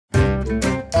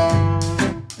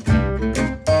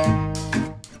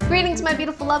Greetings, my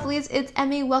beautiful lovelies, it's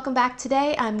Emmy. Welcome back.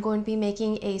 Today I'm going to be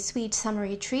making a sweet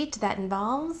summery treat that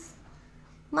involves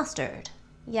mustard.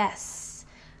 Yes,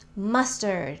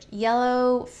 mustard.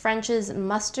 Yellow French's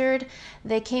mustard.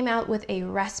 They came out with a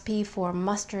recipe for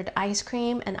mustard ice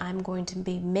cream and I'm going to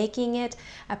be making it.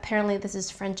 Apparently this is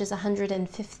French's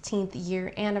 115th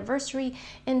year anniversary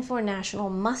and for National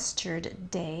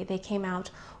Mustard Day they came out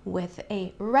with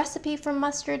a recipe for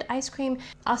mustard ice cream.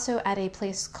 Also at a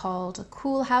place called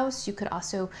Cool House you could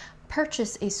also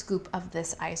purchase a scoop of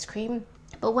this ice cream.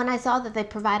 But when I saw that they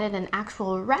provided an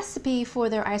actual recipe for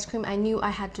their ice cream, I knew I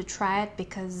had to try it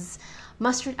because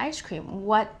mustard ice cream,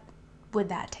 what would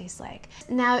that taste like?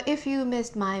 Now, if you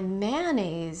missed my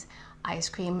mayonnaise ice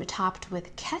cream topped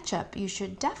with ketchup, you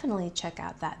should definitely check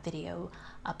out that video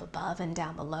up above and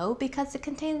down below because it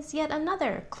contains yet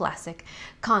another classic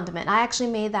condiment. I actually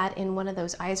made that in one of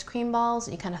those ice cream balls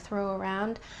that you kind of throw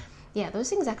around. Yeah, those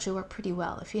things actually work pretty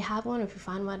well. If you have one, or if you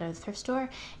find one at a thrift store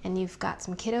and you've got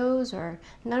some kiddos, or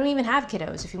don't even have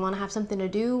kiddos, if you want to have something to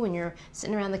do when you're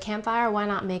sitting around the campfire, why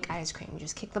not make ice cream? You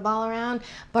just kick the ball around,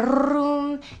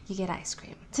 boom, you get ice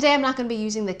cream. Today I'm not going to be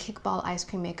using the kickball ice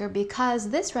cream maker because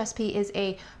this recipe is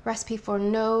a recipe for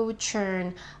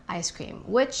no-churn ice cream,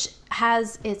 which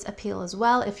has its appeal as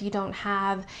well. If you don't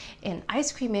have an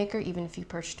ice cream maker, even if you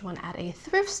purchased one at a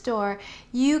thrift store,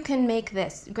 you can make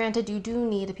this. Granted, you do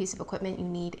need a piece of equipment, you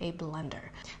need a blender.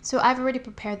 So I've already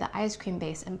prepared the ice cream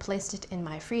base and placed it in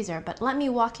my freezer, but let me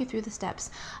walk you through the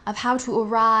steps of how to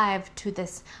arrive to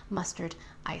this mustard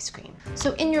ice cream.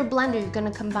 So in your blender, you're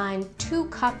going to combine 2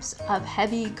 cups of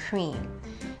heavy cream.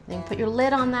 Then you put your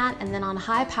lid on that, and then on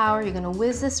high power, you're going to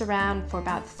whiz this around for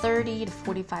about 30 to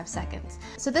 45 seconds.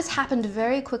 So this happened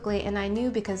very quickly, and I knew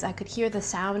because I could hear the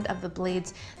sound of the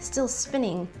blades still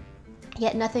spinning,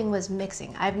 yet nothing was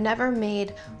mixing. I've never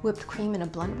made whipped cream in a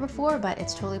blender before, but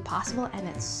it's totally possible and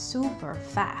it's super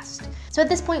fast. So at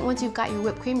this point, once you've got your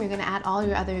whipped cream, you're going to add all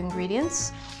your other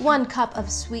ingredients. 1 cup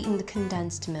of sweetened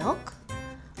condensed milk,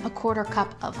 1/4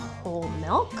 cup of whole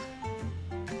milk,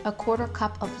 1/4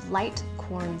 cup of light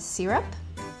corn syrup,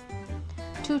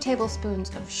 2 tablespoons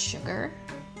of sugar,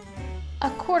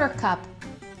 1/4 cup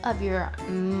of your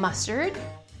mustard,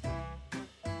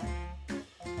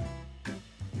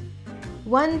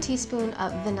 1 teaspoon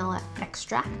of vanilla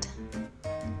extract,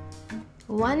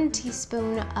 1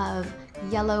 teaspoon of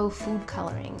yellow food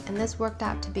coloring, and this worked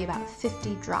out to be about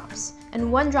 50 drops,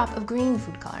 and 1 drop of green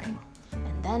food coloring,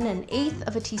 and then 1/8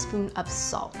 of a teaspoon of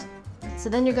salt. So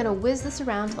then you're going to whiz this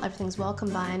around until everything's well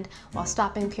combined while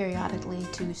stopping periodically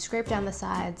to scrape down the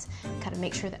sides and kind of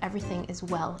make sure that everything is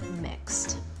well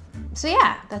mixed. So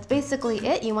yeah, that's basically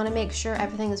it. You want to make sure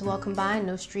everything is well combined,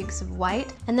 no streaks of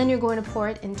white, and then you're going to pour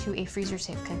it into a freezer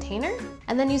safe container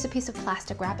and then use a piece of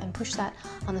plastic wrap and push that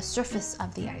on the surface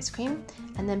of the ice cream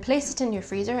and then place it in your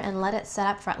freezer and let it set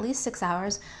up for at least 6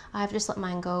 hours. I've just let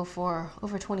mine go for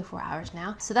over 24 hours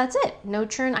now. So that's it, no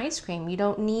churn ice cream. You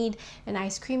don't need an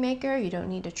ice cream maker, you don't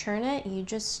need to churn it, you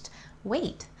just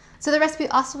wait. So the recipe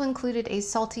also included a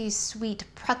salty sweet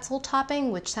pretzel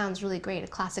topping, which sounds really great, a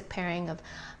classic pairing of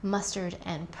mustard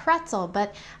and pretzel,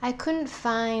 but I couldn't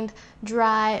find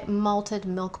dry malted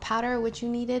milk powder, which you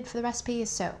needed for the recipe,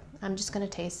 so I'm just gonna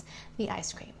taste the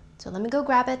ice cream. So let me go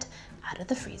grab it out of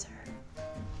the freezer.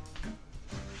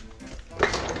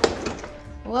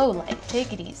 Whoa, light,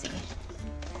 take it easy.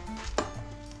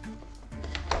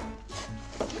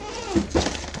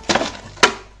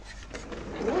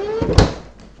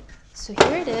 So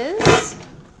here it is.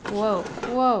 Whoa,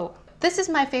 whoa. This is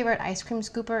my favorite ice cream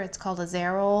scooper. It's called a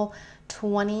Zero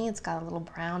 20. It's got a little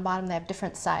brown bottom. They have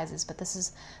different sizes, but this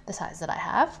is the size that I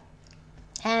have.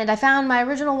 And I found my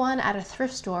original one at a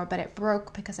thrift store, but it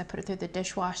broke because I put it through the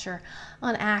dishwasher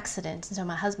on accident. And so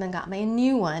my husband got me a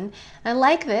new one. And I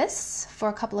like this for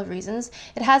a couple of reasons.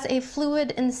 It has a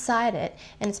fluid inside it,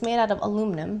 and it's made out of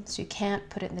aluminum, so you can't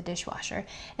put it in the dishwasher.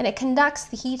 And it conducts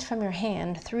the heat from your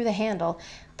hand through the handle,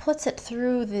 puts it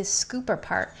through the scooper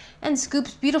part, and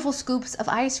scoops beautiful scoops of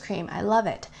ice cream. I love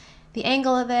it. The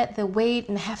angle of it, the weight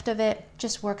and the heft of it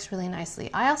just works really nicely.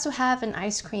 I also have an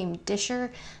ice cream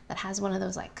disher that has one of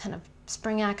those like kind of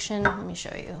spring action. Let me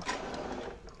show you.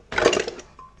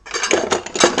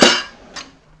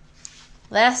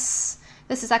 This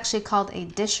is actually called a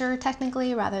disher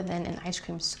technically rather than an ice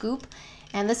cream scoop.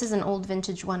 And this is an old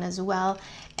vintage one as well.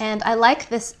 And I like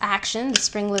this action, the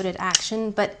spring-loaded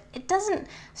action, but it doesn't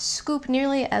scoop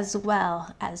nearly as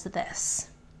well as this.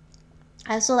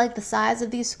 I also like the size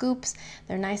of these scoops.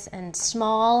 They're nice and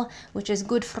small, which is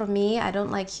good for me. I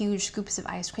don't like huge scoops of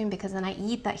ice cream because then I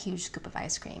eat that huge scoop of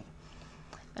ice cream.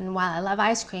 And while I love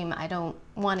ice cream, I don't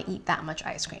want to eat that much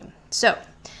ice cream. So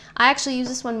I actually use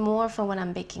this one more for when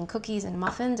I'm baking cookies and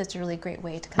muffins. It's a really great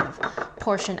way to kind of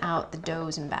portion out the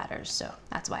doughs and batters. So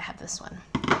that's why I have this one.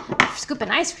 For scooping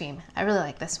ice cream, I really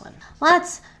like this one.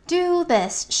 Let's do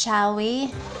this, shall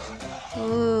we?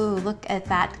 Ooh, look at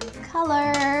that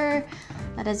color.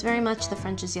 That is very much the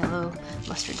French's yellow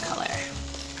mustard color.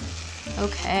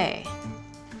 Okay.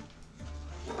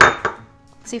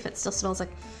 See if it still smells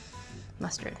like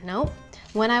mustard. Nope.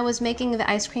 When I was making the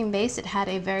ice cream base, it had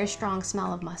a very strong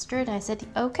smell of mustard. I said,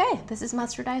 okay, this is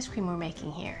mustard ice cream we're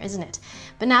making here, isn't it?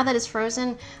 But now that it's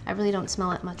frozen, I really don't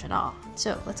smell it much at all.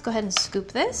 So let's go ahead and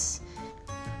scoop this.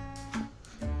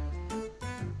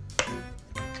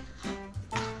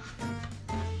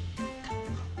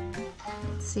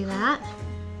 See that?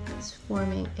 It's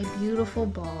forming a beautiful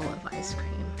ball of ice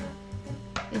cream.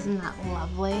 Isn't that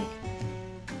lovely? Look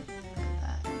at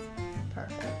that.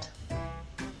 Perfect.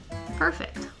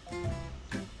 Perfect.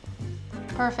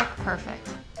 Perfect, perfect.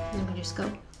 And we just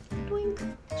go doink.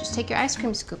 Just take your ice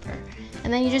cream scooper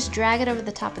and then you just drag it over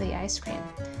the top of the ice cream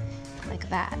like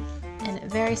that. And it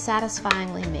very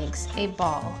satisfyingly makes a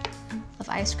ball of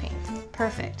ice cream.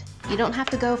 Perfect. You don't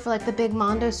have to go for like the big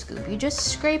Mondo scoop. You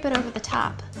just scrape it over the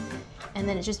top and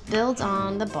then it just builds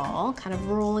on the ball, kind of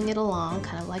rolling it along,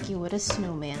 kind of like you would a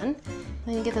snowman.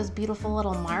 Then you get those beautiful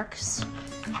little marks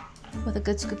with a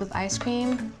good scoop of ice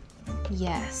cream.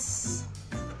 Yes,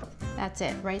 that's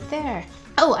it right there.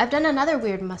 Oh, I've done another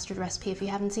weird mustard recipe. If you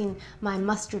haven't seen my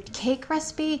mustard cake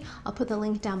recipe, I'll put the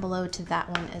link down below to that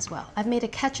one as well. I've made a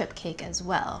ketchup cake as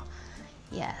well.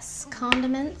 Yes,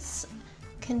 condiments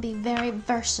can be very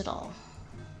versatile.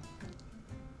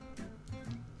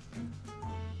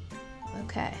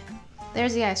 Okay,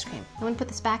 there's the ice cream. I'm gonna put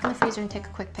this back in the freezer and take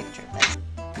a quick picture of this.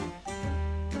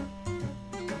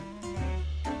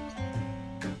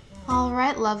 All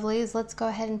right, lovelies, let's go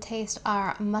ahead and taste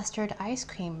our mustard ice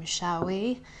cream, shall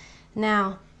we?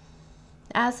 Now,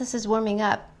 as this is warming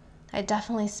up, I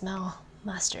definitely smell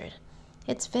mustard.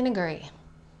 It's vinegary,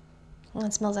 and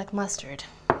it smells like mustard.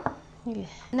 Yeah.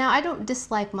 Now, I don't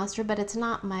dislike mustard, but it's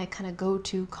not my kind of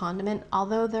go-to condiment,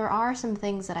 although there are some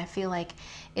things that I feel like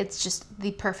it's just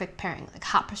the perfect pairing. Like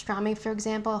hot pastrami, for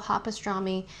example. Hot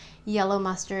pastrami, yellow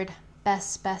mustard,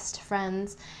 best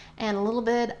friends, and a little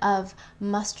bit of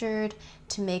mustard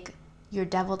to make your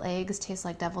deviled eggs taste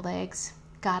like deviled eggs.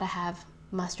 Gotta have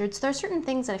mustard. So there are certain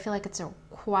things that I feel like it's a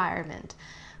requirement,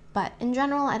 but in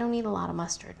general, I don't need a lot of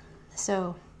mustard.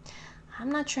 So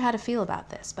I'm not sure how to feel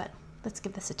about this, but let's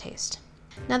give this a taste.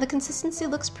 Now the consistency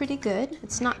looks pretty good.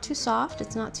 It's not too soft,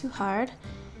 it's not too hard,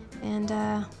 and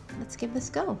let's give this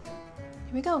a go.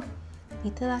 Here we go.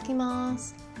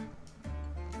 Itadakimasu.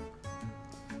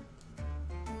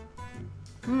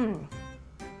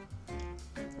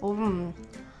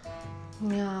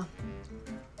 Yeah.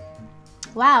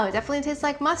 Wow, it definitely tastes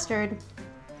like mustard.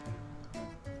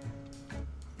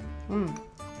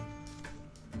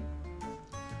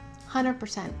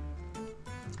 100%.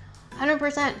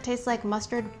 100% tastes like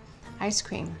mustard ice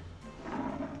cream.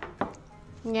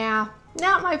 Yeah,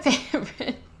 not my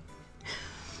favorite.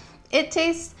 It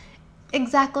tastes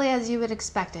exactly as you would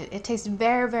expect it. It tastes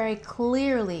very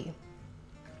clearly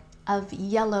of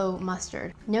yellow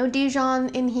mustard. No Dijon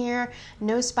in here,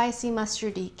 no spicy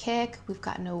mustardy kick. We've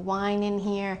got no wine in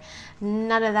here,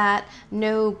 none of that.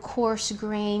 No coarse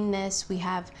grainness. We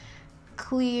have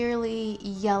clearly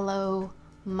yellow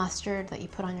mustard that you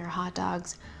put on your hot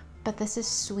dogs, but this is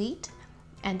sweet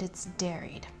and it's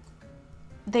dairied.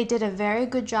 They did a very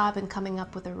good job in coming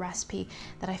up with a recipe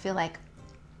that I feel like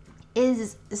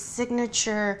is a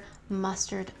signature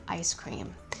mustard ice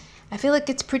cream. I feel like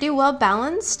it's pretty well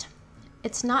balanced.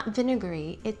 It's not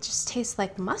vinegary, it just tastes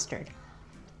like mustard.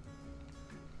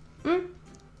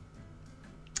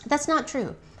 That's not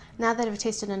true. Now that I've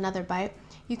tasted another bite,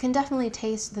 you can definitely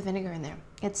taste the vinegar in there.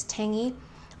 It's tangy,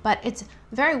 but it's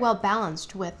very well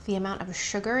balanced with the amount of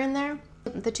sugar in there.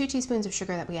 The 2 teaspoons of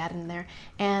sugar that we add in there,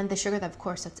 and the sugar that, of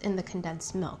course, that's in the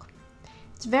condensed milk.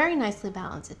 It's very nicely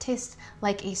balanced. It tastes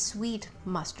like a sweet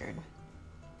mustard.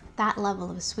 That level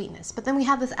of sweetness. But then we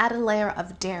have this added layer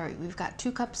of dairy. We've got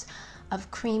 2 cups of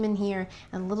cream in here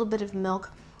and a little bit of milk.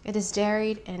 It is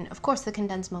dairied and of course the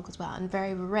condensed milk as well, and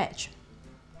very rich.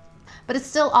 But it's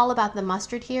still all about the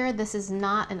mustard here. This is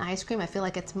not an ice cream. I feel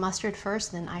like it's mustard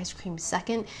first, then ice cream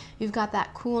second. You've got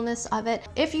that coolness of it.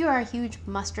 If you are a huge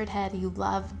mustard head, you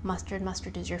love mustard,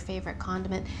 mustard is your favorite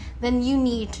condiment, then you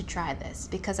need to try this,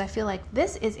 because I feel like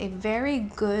this is a very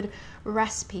good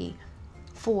recipe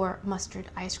for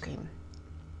mustard ice cream.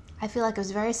 I feel like it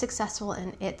was very successful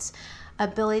in its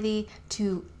ability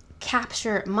to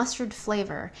capture mustard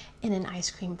flavor in an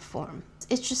ice cream form.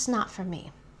 It's just not for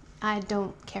me. I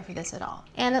don't care for this at all.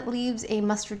 And it leaves a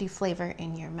mustardy flavor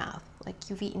in your mouth. Like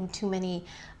you've eaten too many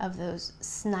of those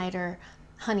Snyder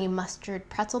honey mustard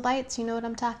pretzel bites. You know what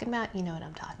I'm talking about? You know what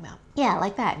I'm talking about. Yeah,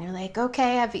 like that. And you're like,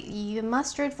 okay, I've eaten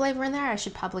mustard flavor in there. I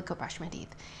should probably go brush my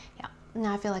teeth. Yeah,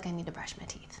 now I feel like I need to brush my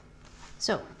teeth.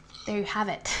 So there you have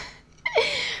it.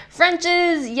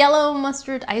 French's yellow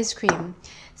mustard ice cream.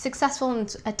 Successful in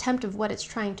its attempt of what it's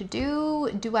trying to do.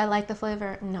 Do I like the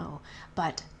flavor? No,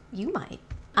 but you might.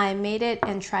 I made it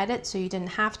and tried it so you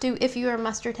didn't have to. If you're a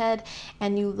mustard head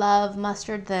and you love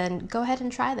mustard, then go ahead and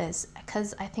try this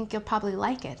because I think you'll probably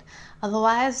like it.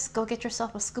 Otherwise, go get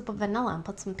yourself a scoop of vanilla and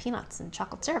put some peanuts and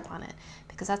chocolate syrup on it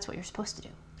because that's what you're supposed to do.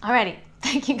 Alrighty,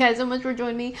 thank you guys so much for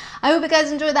joining me. I hope you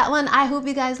guys enjoyed that one. I hope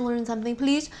you guys learned something.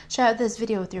 Please share out this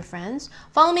video with your friends.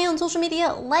 Follow me on social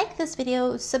media, like this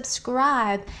video,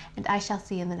 subscribe, and I shall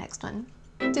see you in the next one.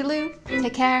 Toodaloo,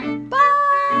 take care,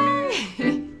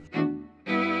 bye!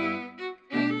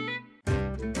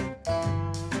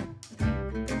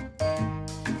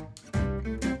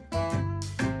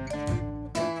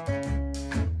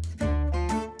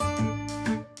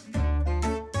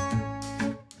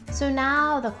 So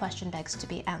now the question begs to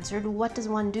be answered, what does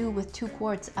one do with 2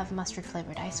 quarts of mustard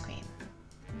flavored ice cream?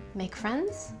 Make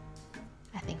friends?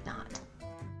 I think not.